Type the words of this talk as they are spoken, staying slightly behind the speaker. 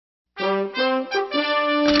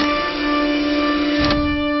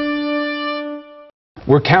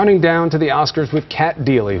We're counting down to the Oscars with Cat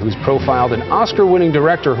Deeley, who's profiled an Oscar-winning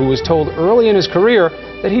director who was told early in his career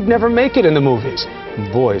that he'd never make it in the movies.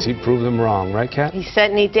 And boys, he'd prove them wrong, right, Cat? He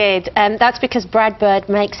certainly did. That's because Brad Bird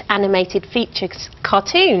makes animated feature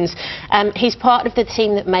cartoons. He's part of the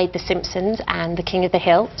team that made The Simpsons and The King of the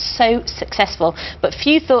Hill so successful. But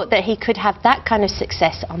few thought that he could have that kind of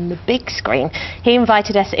success on the big screen. He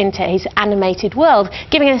invited us into his animated world,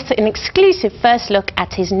 giving us an exclusive first look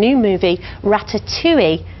at his new movie,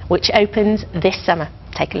 Ratatouille, which opens this summer.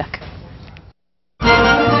 Take a look.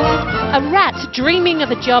 A rat dreaming of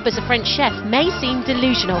a job as a French chef may seem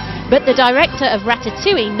delusional, but the director of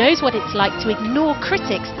Ratatouille knows what it's like to ignore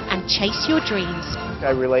critics and chase your dreams.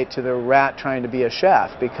 I relate to the rat trying to be a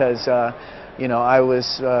chef because, you know, I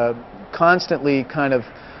was constantly kind of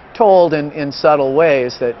told in subtle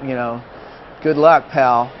ways that, you know, good luck,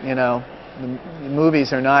 pal, you know, the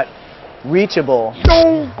movies are not reachable.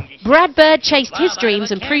 Brad Bird chased his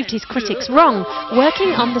dreams and proved his critics wrong,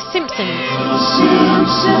 working on The Simpsons.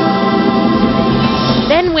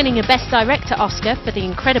 Then winning a Best Director Oscar for The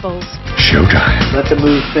Incredibles. Showtime. Let the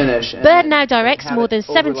move finish. Bird now directs more than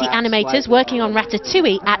 70 animators working on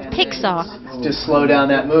Ratatouille at Pixar. Just slow down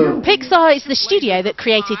that move. Pixar is the studio that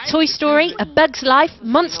created Toy Story, A Bug's Life,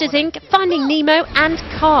 Monsters Inc., Finding Nemo and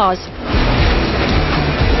Cars.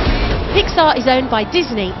 Pixar is owned by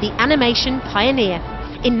Disney, the animation pioneer.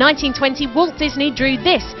 In 1920, Walt Disney drew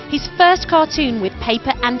this, his first cartoon with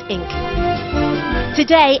paper and ink.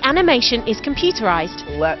 Today, animation is computerized.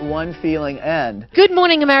 Let one feeling end. Good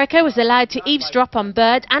Morning America was allowed to eavesdrop on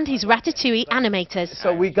Bird and his Ratatouille animators.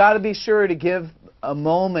 So we got to be sure to give a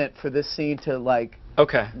moment for this scene to, like...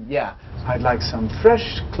 Okay. Yeah. I'd like some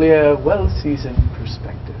fresh, clear, well-seasoned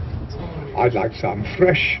perspective. I'd like some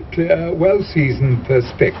fresh, clear, well-seasoned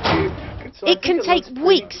perspective. It can take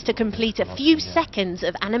weeks to complete a few seconds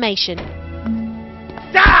of animation.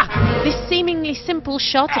 This seemingly simple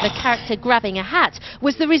shot of a character grabbing a hat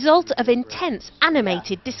was the result of intense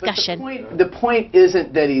animated discussion. The point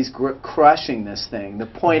isn't that he's crushing this thing. The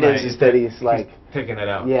point is that he's like... picking it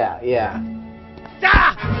out. Yeah, yeah.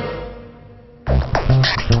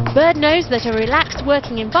 Bird knows that a relaxed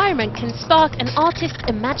working environment can spark an artist's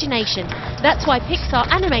imagination. That's why Pixar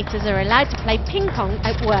animators are allowed to play ping pong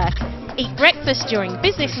at work, eat breakfast during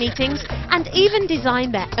business meetings, and even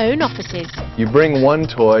design their own offices. You bring one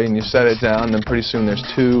toy and you set it down, and then pretty soon there's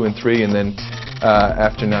 2 and 3, and then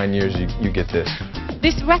after 9 years you get this.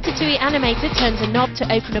 This Ratatouille animator turns a knob to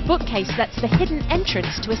open a bookcase that's the hidden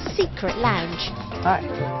entrance to a secret lounge. Hi,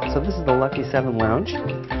 so this is the Lucky 7 Lounge.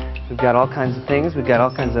 We've got all kinds of things. We've got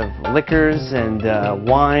all kinds of liquors and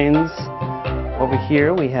wines. Over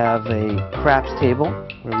here we have a craps table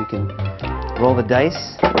where we can roll the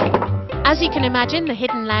dice. As you can imagine, the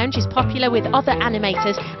Hidden Lounge is popular with other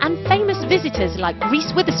animators and famous visitors like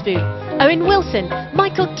Reese Witherspoon, Owen Wilson,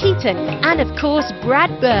 Michael Keaton, and of course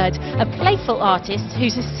Brad Bird, a playful artist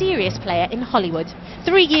who's a serious player in Hollywood.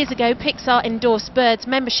 3 years ago, Pixar endorsed Bird's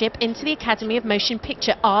membership into the Academy of Motion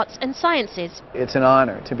Picture Arts and Sciences. It's an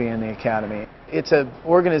honor to be in the Academy. It's an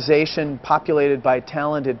organization populated by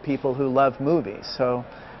talented people who love movies, so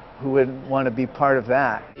who would want to be part of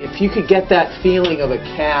that? If you could get that feeling of a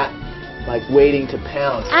cat like waiting to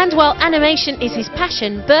pounce. And while animation is his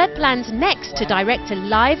passion, Bird plans next to direct a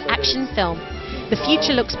live-action film. The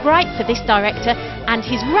future looks bright for this director and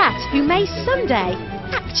his rat, who may someday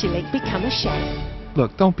actually become a chef.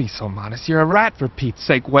 Look, don't be so modest. You're a rat, for Pete's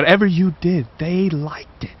sake. Whatever you did, they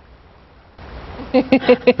liked it.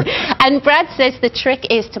 And Brad says the trick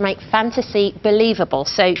is to make fantasy believable.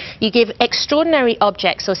 So you give extraordinary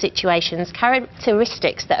objects or situations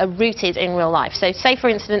characteristics that are rooted in real life. So say, for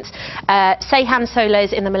instance, say Han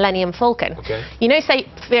Solo's in the Millennium Falcon. Okay. You know, say,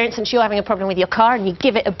 for instance, you're having a problem with your car and you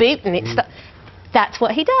give it a boot and it's... That's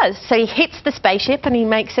what he does. So he hits the spaceship and he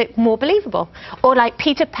makes it more believable. Or like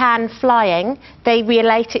Peter Pan flying, they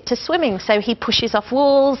relate it to swimming. So he pushes off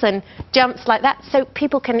walls and jumps like that. So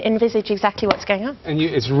people can envisage exactly what's going on. And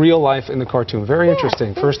it's real life in the cartoon. Very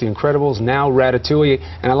interesting. First The Incredibles, now Ratatouille.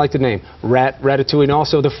 And I like the name, Ratatouille, and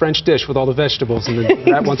also the French dish with all the vegetables. And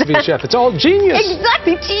the rat wants to be a chef. It's all genius.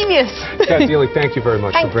 Exactly, genius. Cat Deeley, thank you very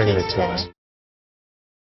much for bringing it to us.